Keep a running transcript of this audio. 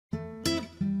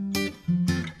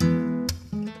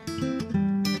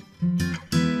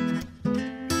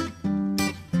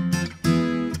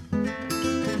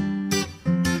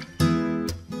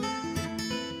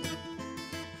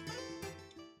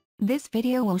This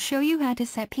video will show you how to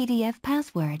set PDF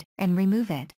password and remove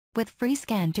it with free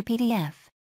scan to PDF.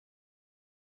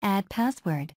 Add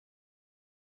password.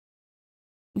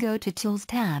 Go to Tools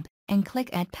tab and click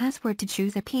Add Password to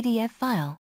choose a PDF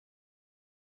file.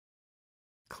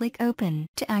 Click Open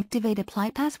to activate Apply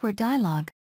Password dialog.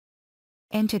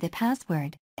 Enter the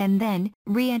password, and then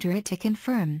re-enter it to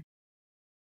confirm.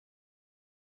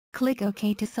 Click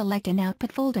OK to select an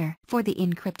output folder for the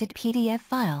encrypted PDF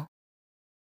file.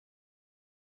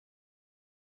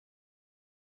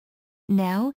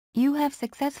 Now, you have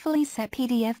successfully set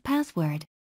PDF password.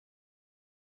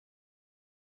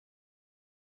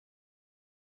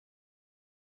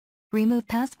 Remove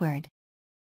password.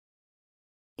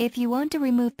 If you want to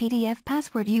remove PDF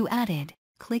password you added,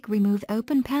 click Remove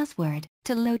Open Password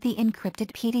to load the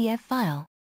encrypted PDF file.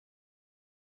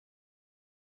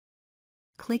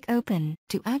 Click Open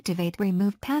to activate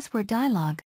Remove Password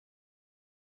dialog.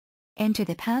 Enter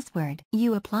the password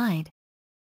you applied.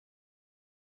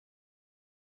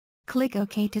 Click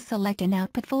OK to select an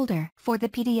output folder for the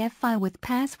PDF file with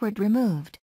password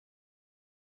removed.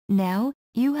 Now,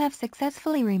 you have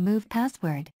successfully removed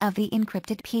password of the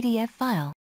encrypted PDF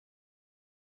file.